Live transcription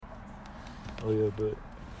Oh yeah, but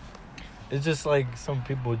it's just like some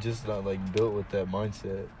people just not like built with that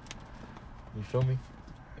mindset. You feel me?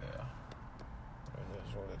 Yeah. It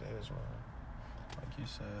is what it is, man. Like you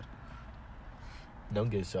said. Don't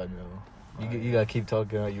get shot now. You gotta keep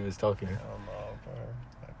talking how you was talking. I don't know, bro.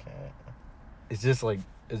 I can't. It's just like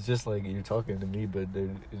you're talking to me, but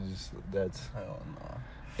it's just that's. Hell no.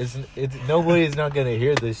 It's nobody's not gonna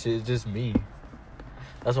hear this shit. It's just me.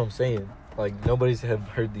 That's what I'm saying. Like nobody's have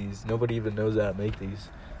heard these. Nobody even knows that I make these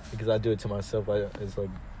because I do it to myself. It's like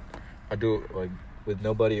I do it like with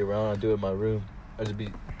nobody around. I do it in my room. I just be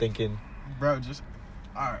thinking. Bro, just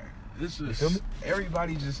all right. This You is feel me?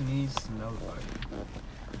 everybody just needs to know. Like,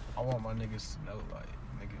 I want my niggas to know. Like,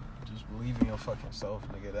 nigga, just believe in your fucking self,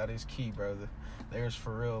 nigga. That is key, bro. There's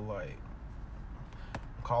for real, like,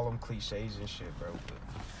 call them cliches and shit, bro.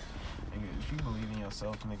 But nigga, if you believe in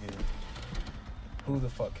yourself, nigga, who the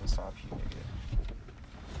fuck can stop you,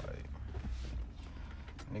 nigga?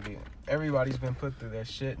 Like, nigga, everybody's been put through that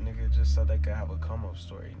shit, nigga, just so they can have a come up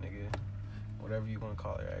story, nigga. Whatever you want to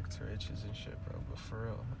call it, act to riches and shit, bro. But for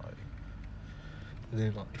real, like,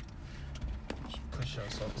 Then like just push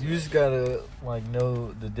yourself. you just gotta like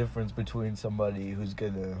know the difference between somebody who's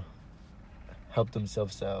gonna help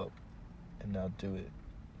themselves out and not do it.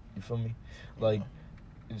 You feel me? Like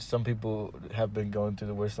some people have been going through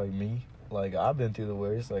the worst, like me. Like I've been through the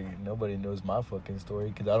worst. Like nobody knows my fucking story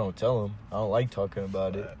because I don't tell them. I don't like talking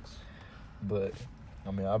about it. But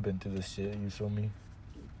I mean, I've been through this shit. You feel me?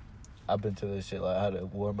 I've been through this shit. Like I had to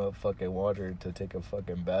warm up fucking water to take a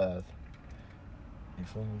fucking bath. You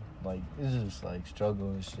feel me? Like it's just like struggle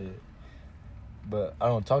and shit. But I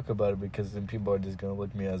don't talk about it because then people are just gonna look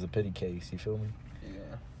at me as a pity case. You feel me? Yeah.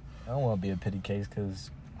 I don't want to be a pity case because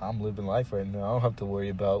I'm living life right now. I don't have to worry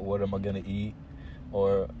about what am I gonna eat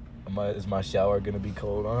or is my shower gonna be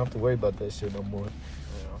cold. I don't have to worry about that shit no more.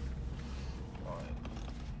 Yeah.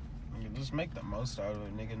 Like, you just make the most out of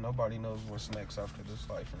it, nigga. Nobody knows what's next after this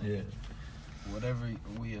life, nigga. Yeah. Whatever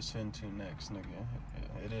we ascend to next,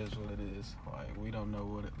 nigga, it is what it is. Like, we don't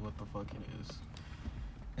know what the fuck it is.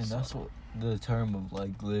 And So- that's what the term of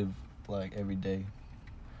like live like every day.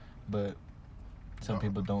 But some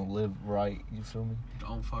people don't live right, you feel me?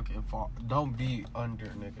 Don't fucking fall. Don't be under,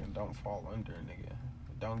 nigga. Don't fall under, nigga.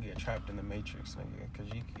 Don't get trapped in the matrix, nigga. Because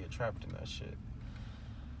you can get trapped in that shit.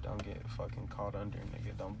 Don't get fucking caught under,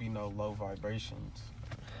 nigga. Don't be no low vibrations.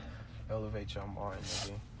 Elevate your mind,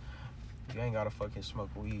 nigga. You ain't gotta fucking smoke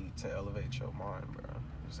weed to elevate your mind, bro.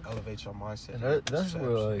 Just elevate your mindset. And that's where,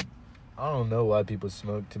 like, I don't know why people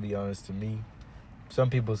smoke, to be honest, to me. Some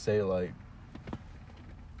people say, like,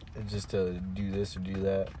 it's just to do this or do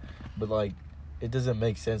that. But, like, it doesn't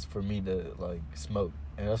make sense for me to, like, smoke.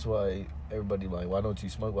 And that's why everybody, like, why don't you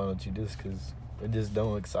smoke? Why don't you do this? Because it just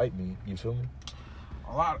don't excite me. You feel me?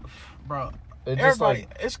 A lot, bro. It Everybody, just,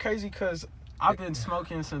 like, it's crazy because I've been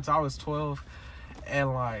smoking since I was 12.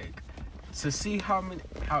 And, like, to see how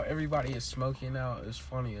everybody is smoking now is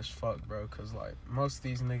funny as fuck, bro. Because, like, most of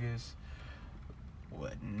these niggas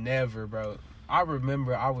would never, bro. I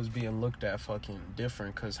remember I was being looked at fucking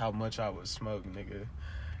different because how much I would smoke, nigga.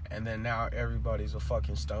 And then now everybody's a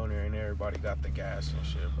fucking stoner and everybody got the gas and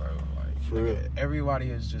shit, bro. Like, For nigga, real. everybody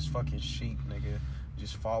is just fucking sheep, nigga.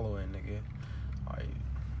 Just following, nigga. Like,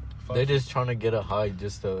 fuck they're it. just trying to get a high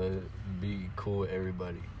just to be cool with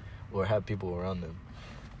everybody or have people around them.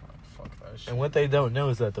 Fuck that shit. And what they don't know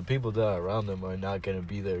is that the people that are around them are not going to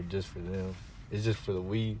be there just for them. It's just for the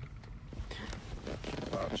weed.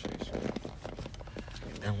 Cloud chaser.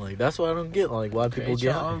 And, like, that's what I don't get. Like, why people Create get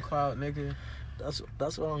your high. own cloud, nigga. That's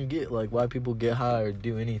what I don't get. Like, why people get high or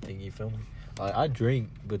do anything, you feel me? Like, I drink,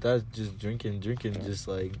 but that's just drinking just,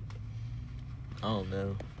 like, I don't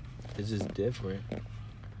know. It's just different.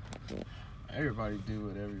 Everybody do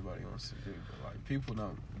what everybody wants to do, but, like, people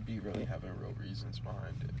don't be really having real reasons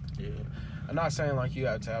behind it. Yeah. I'm not saying, like, you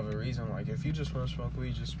have to have a reason. Like, if you just want to smoke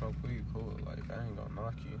weed, just smoke weed. Cool. Like, I ain't gonna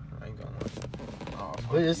knock you. I ain't gonna knock you.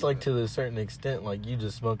 But it's, like, to a certain extent, like, you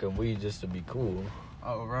just smoking weed just to be cool.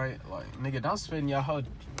 Oh, right. Like, nigga, don't spend your whole,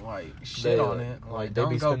 like, shit on it. Like, they don't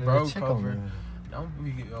be go spending a broke check on over. it. Don't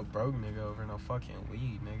be a broke nigga over no fucking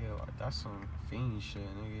weed, nigga. Like, that's some fiend shit,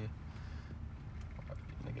 nigga. Like,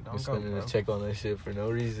 nigga, don't You're go spending a broke. check on that shit for no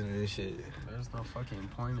reason and shit. There's no fucking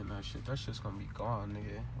point in that shit. That shit's gonna be gone,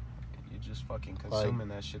 nigga. You just fucking consuming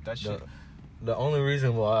that shit. That shit. The only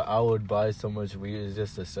reason why I would buy so much weed is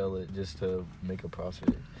just to sell it, just to make a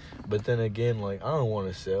profit. But then again, like, I don't want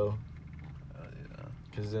to sell. Yeah.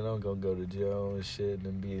 Because then I'm going to go to jail and shit and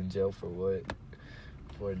then be in jail for what?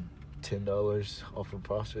 For $10 off of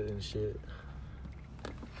profit and shit.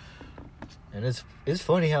 And it's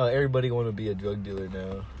funny how everybody want to be a drug dealer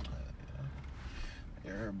now.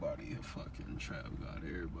 Everybody a fucking trap god.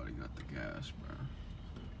 Everybody got the gas, bro.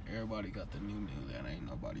 Everybody got the new that ain't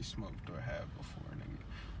nobody smoked or had before,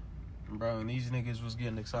 nigga. Bro, and these niggas was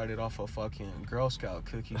getting excited off of fucking Girl Scout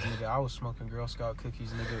cookies, nigga. I was smoking Girl Scout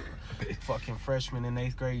cookies, nigga. Fucking freshman in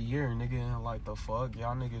 8th grade year, nigga. Like, the fuck?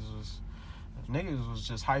 Y'all niggas was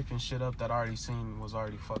just hyping shit up that I already seen was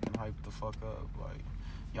already fucking hyped the fuck up. Like,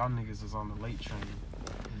 y'all niggas is on the late train.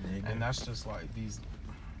 Nigga. And that's just like these...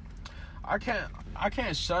 I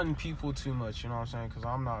can't shun people too much, you know what I'm saying? Because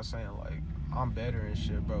I'm not saying, like, I'm better and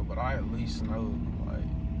shit, bro. But I at least know, like...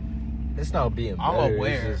 It's not being better. I'm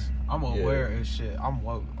aware. Just, I'm aware of shit. I'm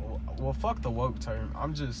woke. Well, fuck the woke term.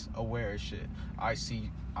 I'm just aware of shit. I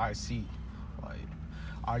see. Like,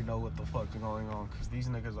 I know what the fuck is going on. Because these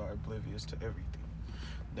niggas are oblivious to everything.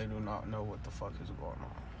 They do not know what the fuck is going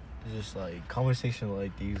on. It's just, like, conversation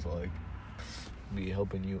like these, like, be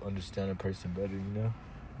helping you understand a person better, you know?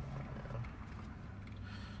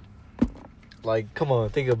 Like, come on,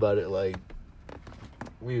 think about it. Like,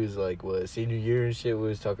 we was like, what, senior year and shit? We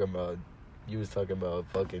was talking about, you was talking about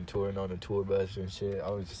fucking touring on a tour bus and shit.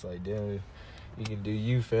 I was just like, damn, you can do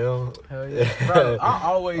you, fam. Hell yeah. Bro, I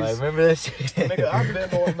always... Like, remember that shit? Nigga, I've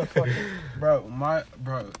been on the fucking...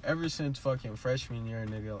 Bro, ever since fucking freshman year,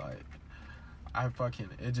 nigga, like,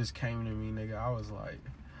 it just came to me, nigga. I was like,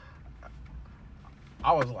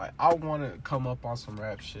 I want to come up on some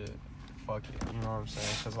rap shit. Fuck it, you know what I'm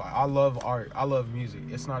saying? Because, like, I love art. I love music.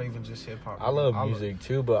 It's not even just hip-hop. I love music,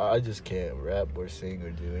 too, but I just can't rap or sing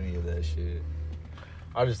or do any of that shit.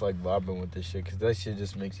 I just like vibing with this shit because that shit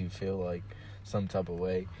just makes you feel, like, some type of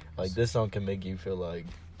way. Like, this song can make you feel like...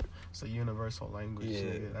 It's a universal language,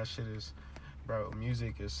 nigga. That shit is... Bro,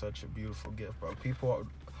 music is such a beautiful gift, bro.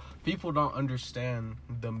 People don't understand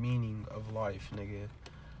the meaning of life, nigga.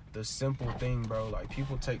 The simple thing, bro. Like,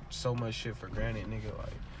 people take so much shit for granted, nigga.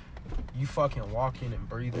 Like, you fucking walking and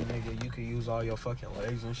breathing, nigga. You can use all your fucking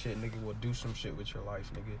legs and shit, nigga. Will do some shit with your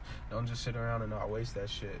life, nigga. Don't just sit around and not waste that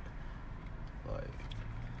shit. Like,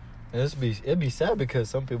 and it'd be sad because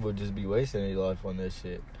some people just be wasting their life on that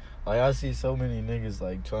shit. Like, I see so many niggas,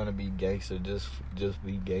 like, trying to be gangster, just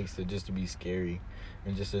be gangster, just to be scary,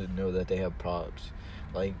 and just to know that they have props.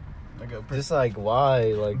 Like, nigga, just, like,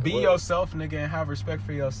 why? Like, be yourself, nigga, and have respect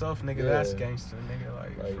for yourself, nigga. Yeah. That's gangster, nigga.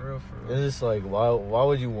 Like, for real. It's just, like, why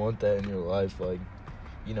would you want that in your life? Like,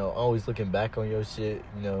 you know, always looking back on your shit,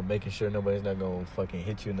 you know, making sure nobody's not gonna fucking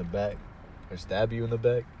hit you in the back or stab you in the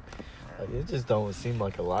back. Like, it just don't seem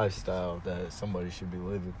like a lifestyle that somebody should be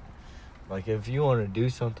living. Like, if you want to do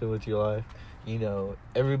something with your life, you know,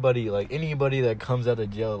 everybody, like, anybody that comes out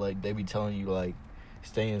of jail, like, they be telling you, like,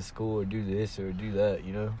 stay in school or do this or do that,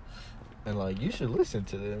 you know? And, like, you should listen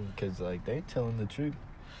to them because, like, they telling the truth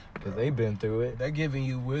because they been through it. They're giving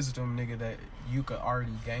you wisdom, nigga, that you could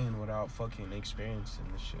already gain without fucking experiencing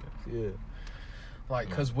the shit. Yeah. Like,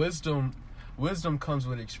 because wisdom comes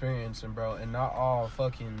with experience, and, bro, and not all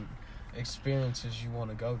fucking... experiences you want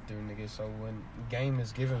to go through, nigga. So when game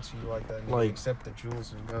is given to you like that, nigga, like, accept the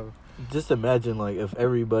jewels and go. Just imagine, like, if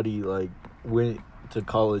everybody, like, went to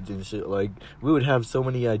college and shit, like, we would have so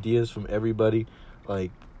many ideas from everybody,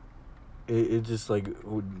 like, it just, like,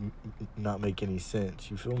 would not make any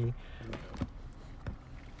sense, you feel me?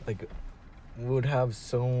 Like, we would have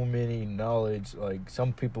so many knowledge, like,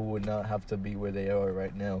 some people would not have to be where they are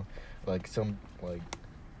right now, like,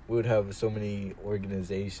 we would have so many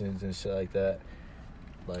organizations and shit like that.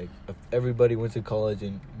 Like, if everybody went to college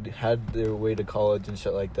and had their way to college and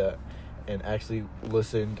shit like that and actually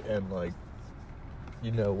listened and, like,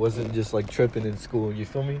 you know, wasn't just, like, tripping in school, you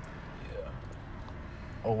feel me? Yeah.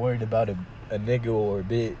 Or worried about a nigga or a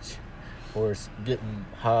bitch or getting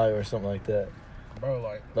high or something like that.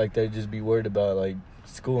 Bro, like they'd just be worried about, like,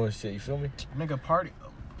 school and shit, you feel me? Nigga,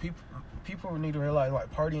 people need to realize,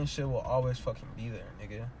 like, party and shit will always fucking be there,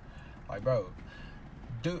 nigga. Like, bro,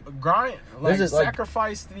 grind, like,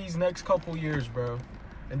 sacrifice these next couple years, bro.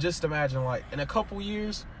 And just imagine, like, in a couple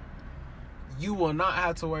years, you will not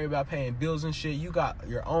have to worry about paying bills and shit. You got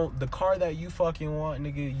your own, the car that you fucking want,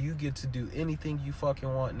 nigga. You get to do anything you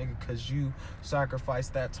fucking want, nigga, because you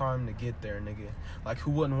sacrificed that time to get there, nigga. Like,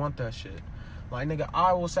 who wouldn't want that shit? Like, nigga,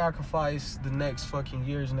 I will sacrifice the next fucking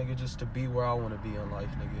years, nigga, just to be where I want to be in life,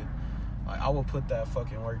 nigga. Like, I will put that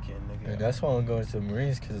fucking work in, nigga. And that's why I'm going to the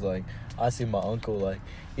Marines, because, like, I see my uncle, like,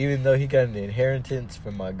 even though he got an inheritance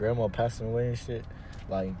from my grandma passing away and shit,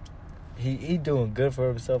 like, he doing good for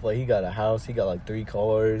himself. Like, he got a house, he got, like, 3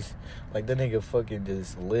 cars. Like, that nigga fucking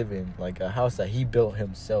just living, like, a house that he built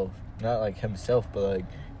himself. Not, like, himself, but, like,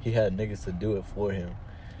 he had niggas to do it for him.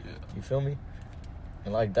 Yeah. You feel me?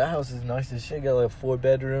 And, like, that house is nice as shit. Got, like, a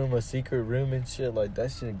 4-bedroom, a secret room and shit. Like,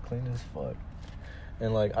 that shit clean as fuck.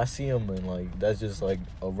 And, like, I see him, and, like, that's just, like,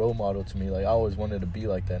 a role model to me. Like, I always wanted to be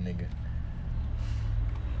like that nigga.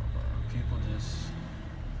 People just...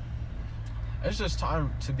 It's just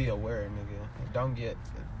time to be aware, nigga. Don't get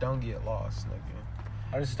lost, nigga.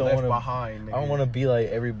 I just don't Left want to... behind, nigga. I don't want to be like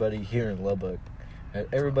everybody here in Lubbock.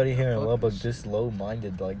 Everybody here in Fuck Lubbock this just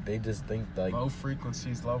low-minded. Like, they just think, like... Low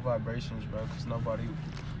frequencies, low vibrations, bro. Because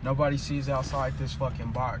nobody sees outside this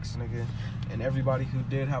fucking box, nigga. And everybody who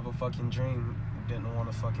did have a fucking dream didn't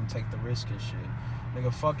want to fucking take the risk and shit.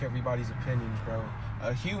 Nigga, fuck everybody's opinions, bro.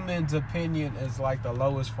 A human's opinion is like the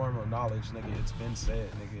lowest form of knowledge, nigga. It's been said,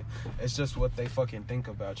 nigga. It's just what they fucking think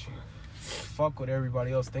about you. Fuck what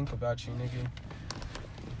everybody else think about you, nigga.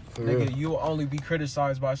 For Nigga, real. you'll only be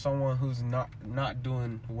criticized by someone who's not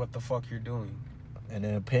doing what the fuck you're doing. And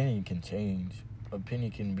an opinion can change.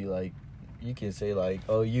 Opinion can be like... You can say, like,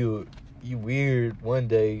 oh, you weird one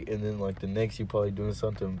day, and then, like, the next you probably doing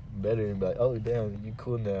something better, and be like, oh, damn, you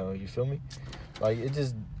cool now. You feel me? Like, it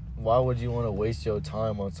just... Why would you want to waste your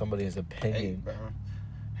time on somebody's opinion? Hate, bro.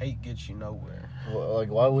 Hate gets you nowhere. Well, like,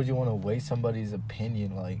 why would you want to waste somebody's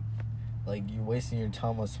opinion? Like, you're wasting your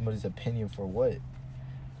time on somebody's opinion for what?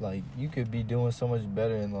 Like, you could be doing so much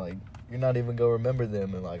better, and, like, you're not even going to remember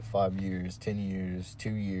them in, like, 5 years, 10 years, 2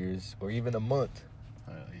 years, or even a month.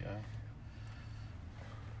 Hell yeah.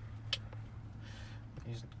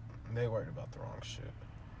 They worried about the wrong shit.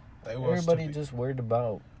 Everybody just worried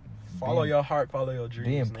about follow your heart, follow your dreams.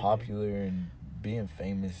 Being nigga. popular and being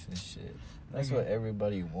famous and shit. That's Nigga. what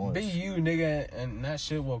everybody wants. Be you, nigga, and that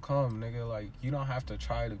shit will come, nigga. Like, you don't have to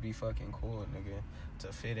try to be fucking cool, nigga, to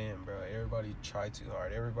fit in, bro. Everybody try too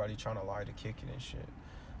hard. Everybody trying to lie to kick it and shit.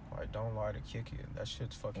 Like, don't lie to kick it. That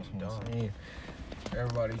shit's fucking dumb.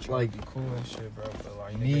 Everybody try to be cool and shit, bro. But,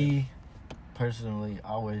 like, me, personally,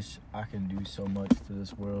 I wish I can do so much to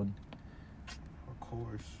this world. Of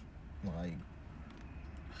course. Like,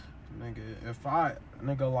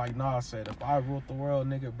 nigga, like Nas said, if I ruled the world,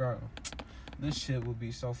 nigga, bro, this shit would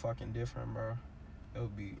be so fucking different, bro. It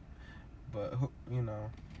would be, but, you know,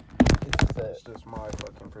 it's just my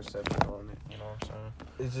fucking perception on it, you know what I'm saying?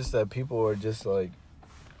 It's just that people are just, like,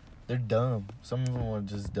 they're dumb. Some of them are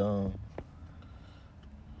just dumb.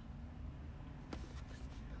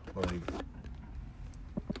 Like,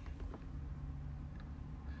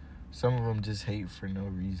 some of them just hate for no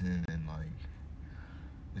reason, and, like,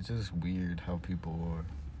 it's just weird how people are.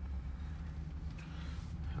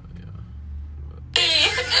 Hell yeah.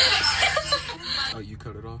 Oh, you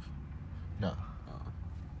cut it off? No.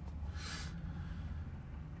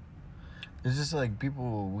 It's just like people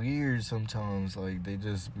are weird sometimes. Like, they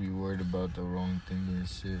just be worried about the wrong thing and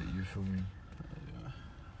shit. You feel me? Yeah.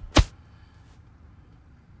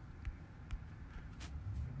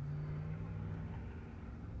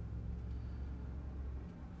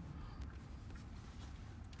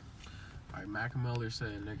 Alright, Mac Miller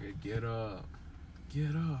said, nigga, get up.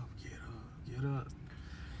 Get up. Get up. Get up.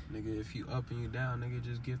 Nigga, if you up and you down, nigga,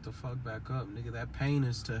 just get the fuck back up. Nigga, that pain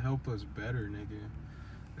is to help us better, nigga.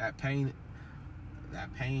 That pain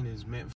is meant